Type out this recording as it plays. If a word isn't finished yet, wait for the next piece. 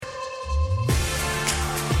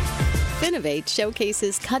Finovate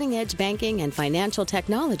showcases cutting-edge banking and financial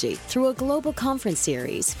technology through a global conference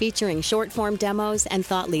series featuring short-form demos and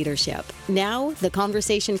thought leadership. Now, the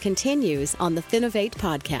conversation continues on the Finovate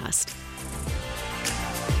podcast.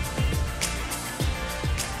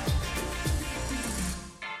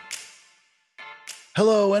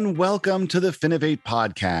 Hello and welcome to the Finovate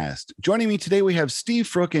podcast. Joining me today, we have Steve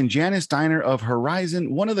Frook and Janice Steiner of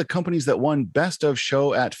Horizon, one of the companies that won Best of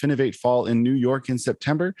Show at Finovate Fall in New York in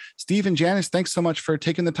September. Steve and Janice, thanks so much for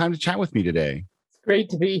taking the time to chat with me today. It's great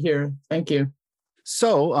to be here. Thank you.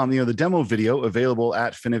 So, the demo video available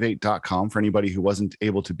at finovate.com for anybody who wasn't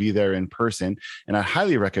able to be there in person, and I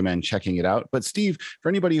highly recommend checking it out. But Steve, for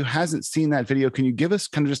anybody who hasn't seen that video, can you give us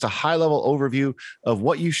kind of just a high-level overview of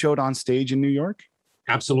what you showed on stage in New York?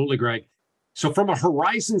 Absolutely, Greg. So from a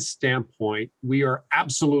Horizon standpoint, we are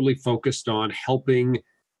absolutely focused on helping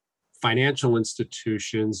financial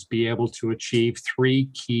institutions be able to achieve three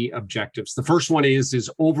key objectives. The first one is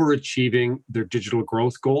overachieving their digital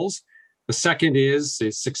growth goals. The second is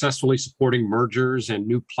successfully supporting mergers and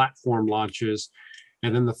new platform launches.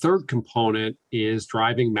 And then the third component is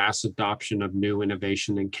driving mass adoption of new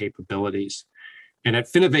innovation and capabilities. And at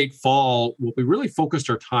Finovate Fall, what we really focused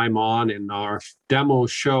our time on in our demo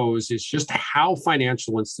shows is just how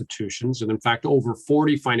financial institutions, and in fact, over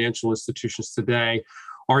 40 financial institutions today,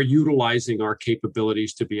 are utilizing our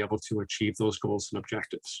capabilities to be able to achieve those goals and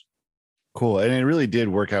objectives. Cool. And it really did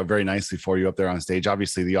work out very nicely for you up there on stage.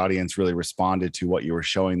 Obviously, the audience really responded to what you were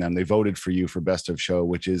showing them. They voted for you for Best of Show,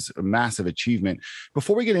 which is a massive achievement.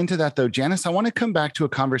 Before we get into that, though, Janice, I want to come back to a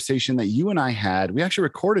conversation that you and I had. We actually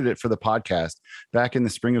recorded it for the podcast back in the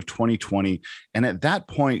spring of 2020. And at that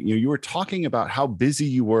point, you were talking about how busy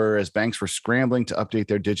you were as banks were scrambling to update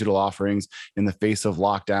their digital offerings in the face of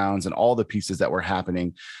lockdowns and all the pieces that were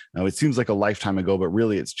happening. Now, it seems like a lifetime ago, but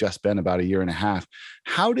really it's just been about a year and a half.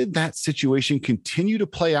 How did that situation continue to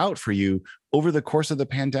play out for you over the course of the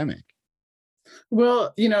pandemic?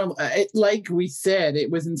 Well, like we said,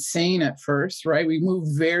 it was insane at first, right? We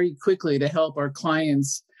moved very quickly to help our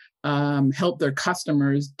clients help their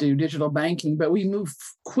customers do digital banking, but we moved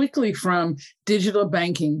quickly from digital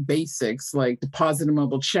banking basics like deposit a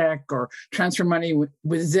mobile check or transfer money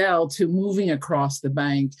with Zelle to moving across the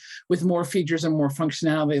bank with more features and more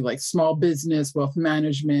functionality like small business, wealth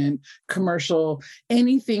management, commercial,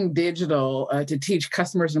 anything digital to teach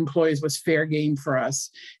customers and employees was fair game for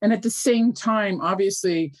us. And at the same time,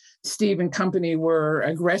 obviously, Steve and company were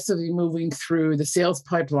aggressively moving through the sales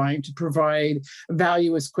pipeline to provide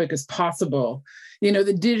value as quick as possible.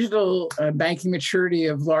 The digital banking maturity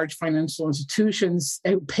of large financial institutions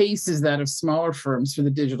outpaces that of smaller firms for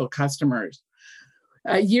the digital customers.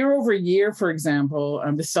 Year over year, for example,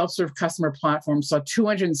 the self-serve customer platform saw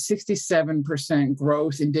 267%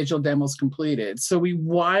 growth in digital demos completed. So we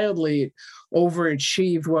wildly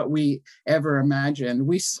overachieved what we ever imagined.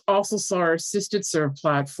 We also saw our assisted serve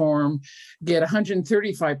platform get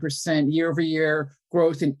 135% year over year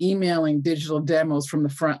growth in emailing digital demos from the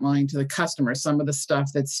front line to the customer, some of the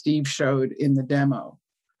stuff that Steve showed in the demo.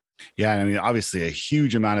 Yeah, I mean, obviously a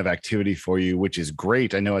huge amount of activity for you, which is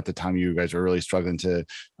great. I know at the time you guys were really struggling to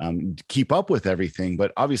keep up with everything,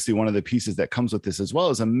 but obviously one of the pieces that comes with this as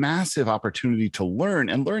well is a massive opportunity to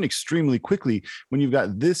learn and learn extremely quickly when you've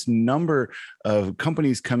got this number of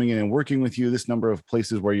companies coming in and working with you, this number of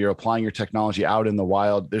places where you're applying your technology out in the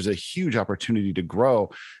wild. There's a huge opportunity to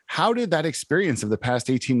grow. How did that experience of the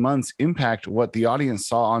past 18 months impact what the audience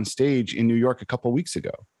saw on stage in New York a couple of weeks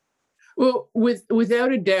ago? Well,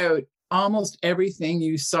 without a doubt, almost everything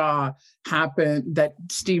you saw happen that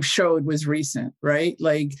Steve showed was recent, right?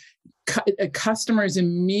 Like customers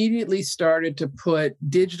immediately started to put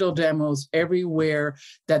digital demos everywhere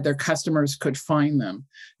that their customers could find them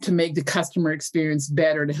to make the customer experience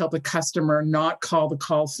better, to help the customer not call the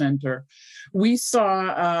call center. We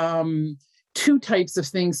saw two types of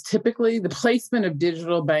things. Typically, the placement of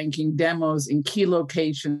digital banking demos in key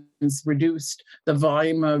locations reduced the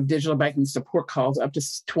volume of digital banking support calls up to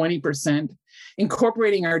 20%.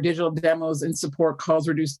 Incorporating our digital demos and support calls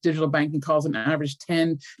reduced digital banking calls on average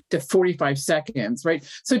 10 to 45 seconds, right?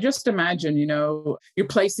 So just imagine, you're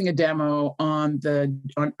placing a demo on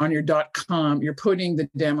your .com, you're putting the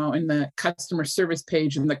demo in the customer service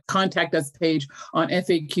page and the contact us page on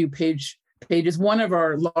FAQ pages. One of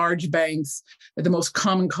our large banks, the most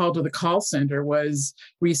common call to the call center was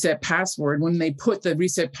reset password. When they put the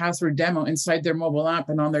reset password demo inside their mobile app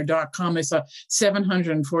and on their .com, they saw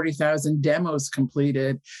 740,000 demos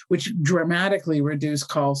completed, which dramatically reduced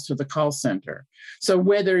calls to the call center. So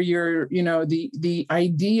whether you're, the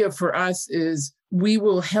idea for us is we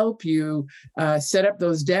will help you set up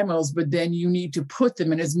those demos, but then you need to put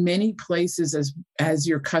them in as many places as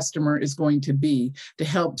your customer is going to be to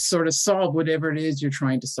help sort of solve whatever it is you're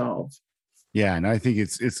trying to solve. Yeah, and I think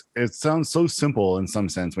it sounds so simple in some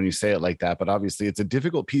sense when you say it like that, but obviously it's a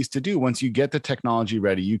difficult piece to do. Once you get the technology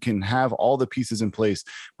ready, you can have all the pieces in place,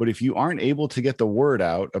 but if you aren't able to get the word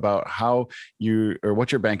out about how you or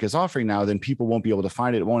what your bank is offering now, then people won't be able to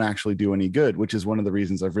find it. It won't actually do any good, which is one of the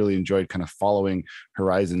reasons I've really enjoyed kind of following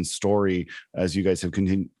Horizon's story as you guys have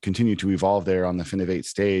continued to evolve there on the Finovate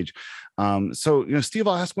stage. So, Steve,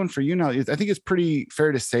 I'll ask one for you now. I think it's pretty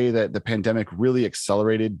fair to say that the pandemic really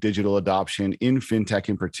accelerated digital adoption in fintech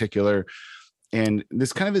in particular. And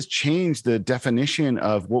this kind of has changed the definition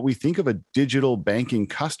of what we think of a digital banking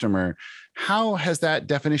customer. How has that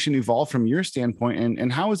definition evolved from your standpoint,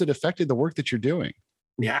 and how has it affected the work that you're doing?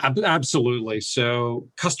 Yeah, absolutely. So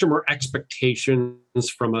customer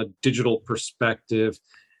expectations from a digital perspective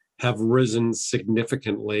have risen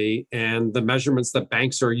significantly, and the measurements that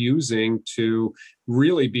banks are using to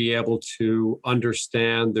really be able to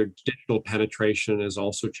understand their digital penetration is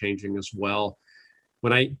also changing as well.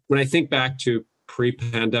 When I think back to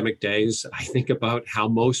pre-pandemic days, I think about how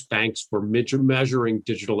most banks were measuring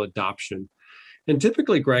digital adoption. And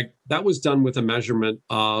typically, Greg, that was done with a measurement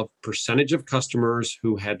of percentage of customers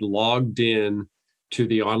who had logged in to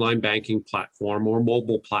the online banking platform or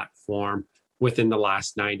mobile platform within the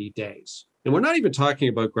last 90 days. And we're not even talking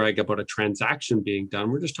about, Greg, about a transaction being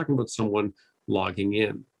done. We're just talking about someone logging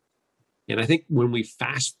in. And I think when we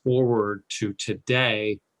fast forward to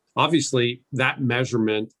today, obviously that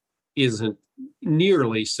measurement isn't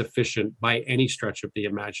nearly sufficient by any stretch of the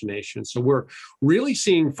imagination. So we're really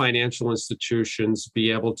seeing financial institutions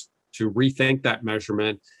be able to rethink that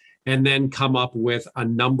measurement and then come up with a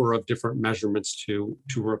number of different measurements to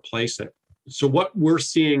replace it. So what we're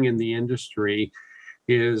seeing in the industry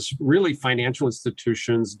is really financial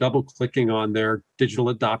institutions double-clicking on their digital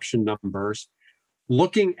adoption numbers,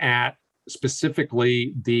 looking at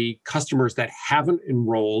specifically the customers that haven't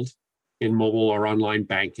enrolled in mobile or online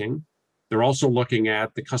banking. They're also looking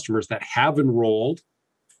at the customers that have enrolled,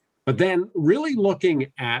 but then really looking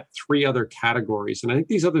at three other categories. And I think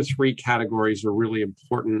these other three categories are really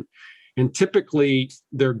important. And typically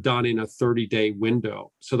they're done in a 30-day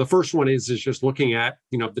window. So the first one is just looking at,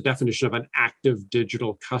 the definition of an active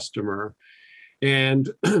digital customer. And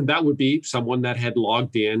that would be someone that had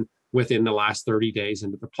logged in within the last 30 days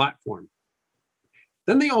into the platform.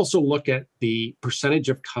 Then they also look at the percentage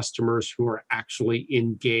of customers who are actually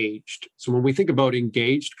engaged. So when we think about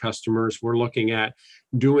engaged customers, we're looking at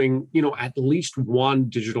doing, at least one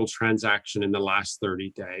digital transaction in the last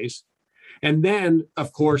 30 days. And then,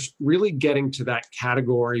 of course, really getting to that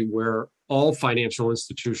category where all financial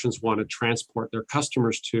institutions want to transport their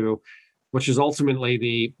customers to, which is ultimately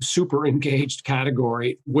the super engaged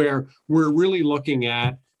category, where we're really looking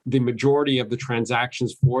at the majority of the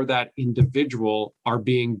transactions for that individual are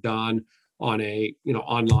being done on a,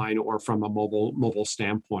 online or from a mobile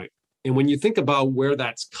standpoint. And when you think about where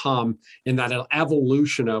that's come in that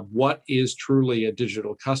evolution of what is truly a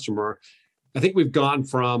digital customer, I think we've gone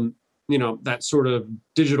from that sort of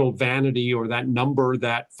digital vanity or that number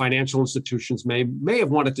that financial institutions may have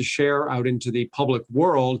wanted to share out into the public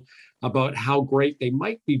world about how great they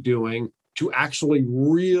might be doing to actually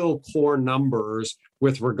real core numbers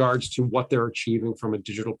with regards to what they're achieving from a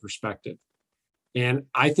digital perspective. And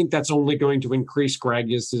I think that's only going to increase,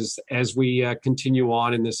 Greg, as we continue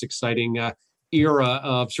on in this exciting era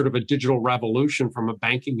of sort of a digital revolution from a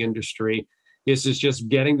banking industry, is just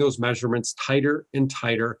getting those measurements tighter and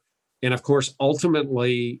tighter. And of course,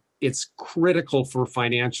 ultimately, it's critical for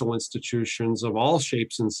financial institutions of all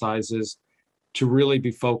shapes and sizes to really be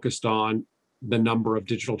focused on the number of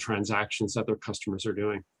digital transactions that their customers are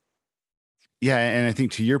doing. Yeah. And I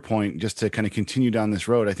think to your point, just to kind of continue down this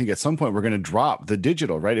road, I think at some point we're going to drop the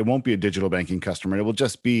digital, right? It won't be a digital banking customer. It will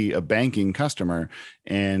just be a banking customer.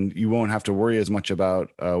 And you won't have to worry as much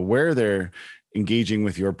about where they're engaging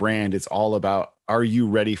with your brand. It's all about, are you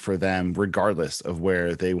ready for them regardless of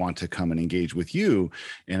where they want to come and engage with you?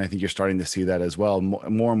 And I think you're starting to see that as well.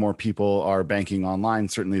 More and more people are banking online,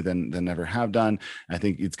 certainly than ever have done. I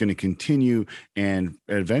think it's going to continue. And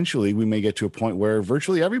eventually we may get to a point where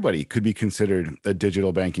virtually everybody could be considered a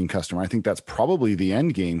digital banking customer. I think that's probably the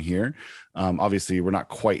end game here. Obviously, we're not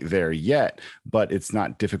quite there yet, but it's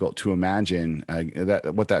not difficult to imagine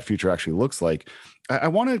what that future actually looks like. I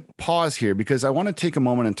want to pause here because I want to take a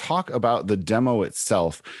moment and talk about the demo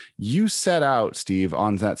itself. You set out, Steve,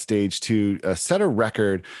 on that stage to set a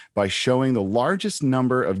record by showing the largest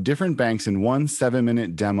number of different banks in one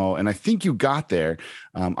 7-minute demo. And I think you got there.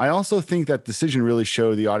 I also think that decision really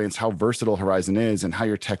showed the audience how versatile Horizon is and how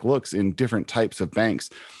your tech looks in different types of banks.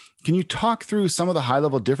 Can you talk through some of the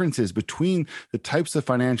high-level differences between the types of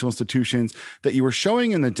financial institutions that you were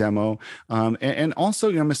showing in the demo? And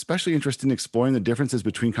also, I'm especially interested in exploring the differences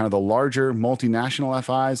between kind of the larger multinational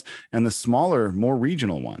FIs and the smaller, more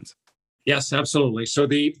regional ones. Yes, absolutely. So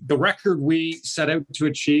the record we set out to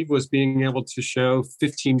achieve was being able to show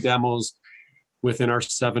 15 demos within our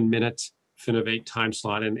 7-minute Finovate time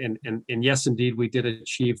slot. And yes, indeed, we did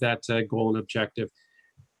achieve that goal and objective.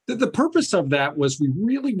 The purpose of that was we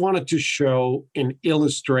really wanted to show and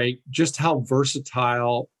illustrate just how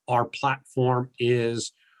versatile our platform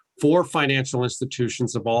is for financial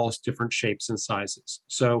institutions of all different shapes and sizes.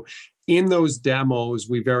 So in those demos,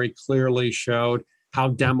 we very clearly showed how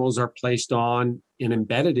demos are placed on and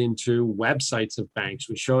embedded into websites of banks.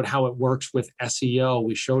 We showed how it works with SEO.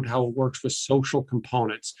 We showed how it works with social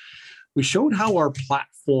components. We showed how our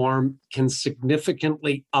platform can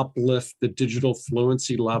significantly uplift the digital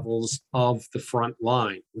fluency levels of the front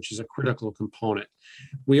line, which is a critical component.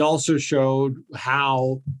 We also showed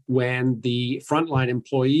how when the frontline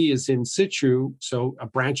employee is in situ, so a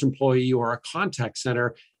branch employee or a contact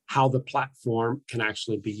center, how the platform can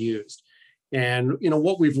actually be used. And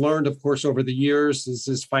what we've learned, of course, over the years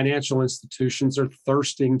is financial institutions are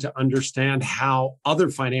thirsting to understand how other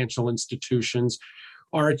financial institutions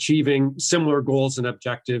are achieving similar goals and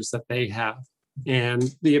objectives that they have.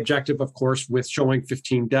 And the objective, of course, with showing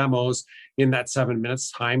 15 demos in that 7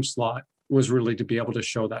 minutes time slot was really to be able to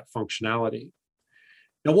show that functionality.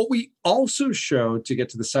 Now, what we also showed, to get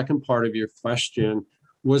to the second part of your question,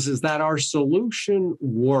 is that our solution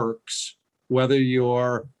works whether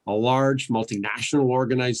you're a large multinational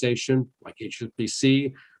organization like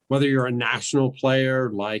HSBC, whether you're a national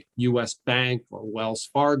player like US Bank or Wells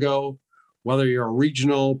Fargo, whether you're a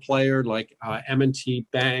regional player like M&T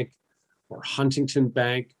Bank or Huntington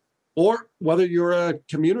Bank, or whether you're a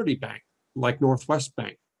community bank like Northwest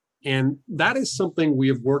Bank. And that is something we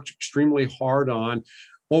have worked extremely hard on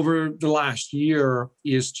over the last year,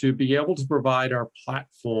 is to be able to provide our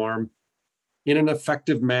platform in an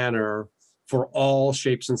effective manner for all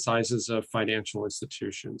shapes and sizes of financial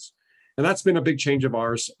institutions. And that's been a big change of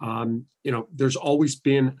ours. There's always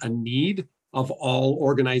been a need of all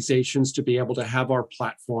organizations to be able to have our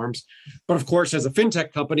platforms. But of course, as a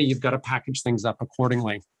fintech company, you've got to package things up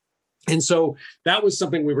accordingly. And so that was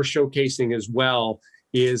something we were showcasing as well,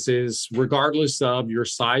 is regardless of your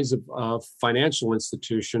size of financial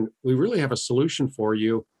institution, we really have a solution for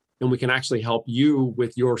you, and we can actually help you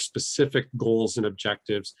with your specific goals and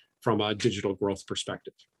objectives from a digital growth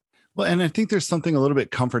perspective. Well, and I think there's something a little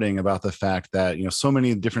bit comforting about the fact that, so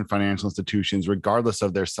many different financial institutions, regardless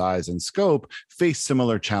of their size and scope, face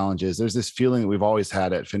similar challenges. There's this feeling that we've always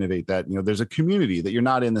had at Finovate that, there's a community, that you're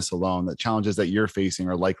not in this alone, that challenges that you're facing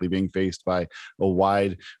are likely being faced by a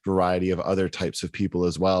wide variety of other types of people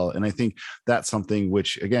as well. And I think that's something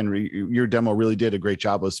which, again, your demo really did a great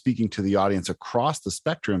job of speaking to the audience across the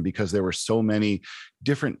spectrum, because there were so many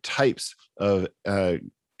different types of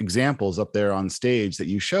examples up there on stage that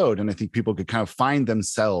you showed. And I think people could kind of find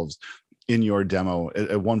themselves in your demo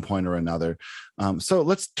at one point or another. So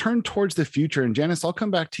let's turn towards the future. And Janice, I'll come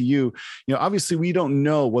back to you. Obviously we don't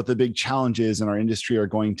know what the big challenges in our industry are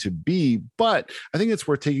going to be, but I think it's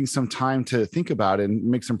worth taking some time to think about it and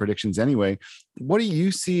make some predictions anyway. What do you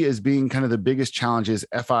see as being kind of the biggest challenges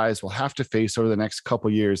FIs will have to face over the next couple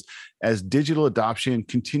of years as digital adoption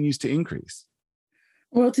continues to increase?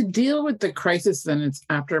 Well, to deal with the crisis and its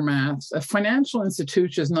aftermath, financial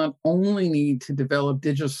institutions not only need to develop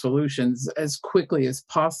digital solutions as quickly as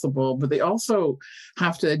possible, but they also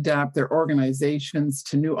have to adapt their organizations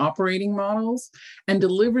to new operating models and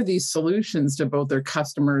deliver these solutions to both their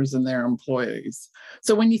customers and their employees.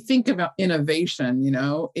 So when you think about innovation,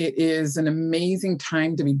 it is an amazing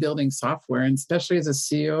time to be building software, and especially as a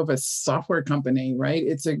CEO of a software company, right?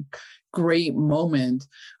 It's a great moment.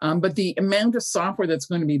 But the amount of software that's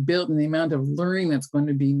going to be built and the amount of learning that's going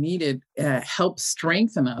to be needed helps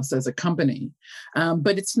strengthen us as a company.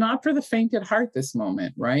 But it's not for the faint at heart this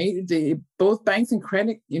moment, right? Both banks and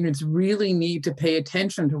credit unions really need to pay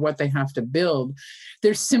attention to what they have to build.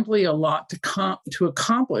 There's simply a lot to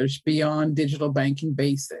accomplish beyond digital banking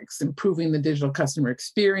basics, improving the digital customer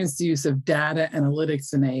experience, the use of data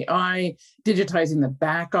analytics and AI, digitizing the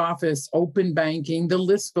back office, open banking, the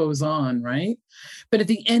list goes on, right? But at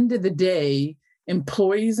the end of the day,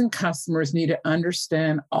 employees and customers need to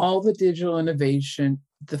understand all the digital innovation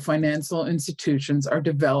the financial institutions are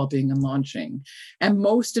developing and launching. And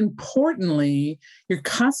most importantly, your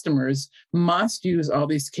customers must use all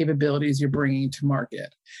these capabilities you're bringing to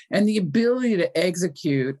market. And the ability to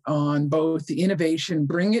execute on both the innovation,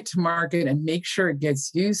 bring it to market, and make sure it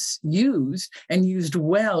gets used and used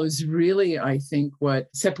well is really, I think, what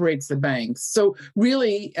separates the banks. So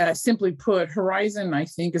really, simply put, Horizon, I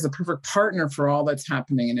think, is a perfect partner for all that's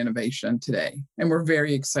happening in innovation today. And we're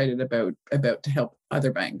very excited about to help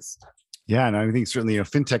other banks. Yeah, and I think certainly,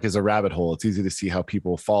 fintech is a rabbit hole. It's easy to see how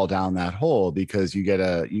people fall down that hole because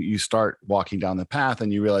you start walking down the path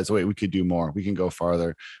and you realize, wait, we could do more. We can go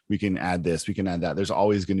farther. We can add this. We can add that. There's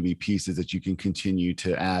always going to be pieces that you can continue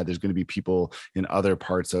to add. There's going to be people in other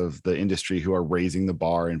parts of the industry who are raising the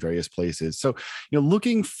bar in various places. So,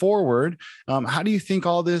 looking forward, how do you think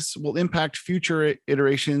all this will impact future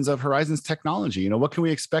iterations of Horizon's technology? What can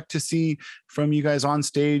we expect to see from you guys on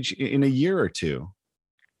stage in a year or two?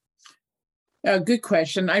 Good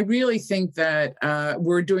question. I really think that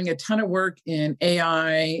we're doing a ton of work in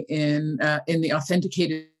AI in the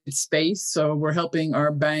authenticated space. So we're helping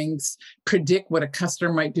our banks predict what a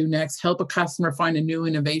customer might do next, help a customer find a new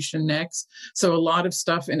innovation next. So a lot of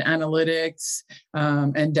stuff in analytics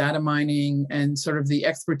and data mining and sort of the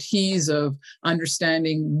expertise of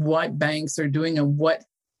understanding what banks are doing and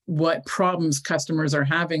what problems customers are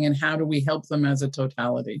having and how do we help them as a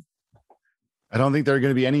totality. I don't think there are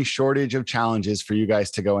going to be any shortage of challenges for you guys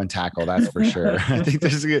to go and tackle. That's for sure. I think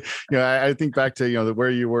there's, I think back to, where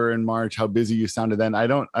you were in March, how busy you sounded then.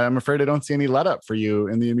 I'm afraid I don't see any let up for you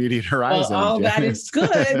in the immediate horizon. Well, that is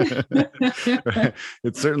good.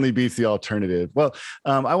 It certainly beats the alternative. Well,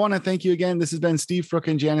 I want to thank you again. This has been Steve Frook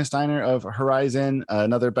and Janice Steiner of Horizon,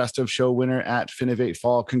 another Best of Show winner at Finovate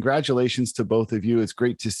Fall. Congratulations to both of you. It's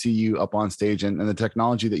great to see you up on stage, and the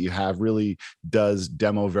technology that you have really does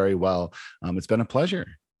demo very well. It's been a pleasure.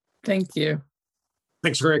 Thank you.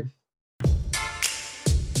 Thanks, Greg.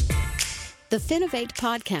 The Finovate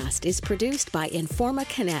podcast is produced by Informa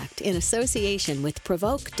Connect in association with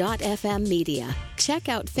Provoke.fm Media. Check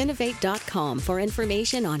out Finovate.com for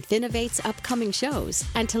information on Finovate's upcoming shows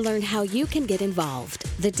and to learn how you can get involved.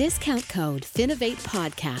 The discount code Finovate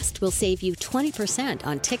Podcast will save you 20%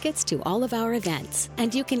 on tickets to all of our events.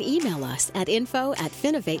 And you can email us at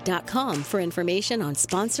info@finovate.com for information on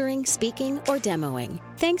sponsoring, speaking, or demoing.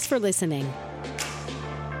 Thanks for listening.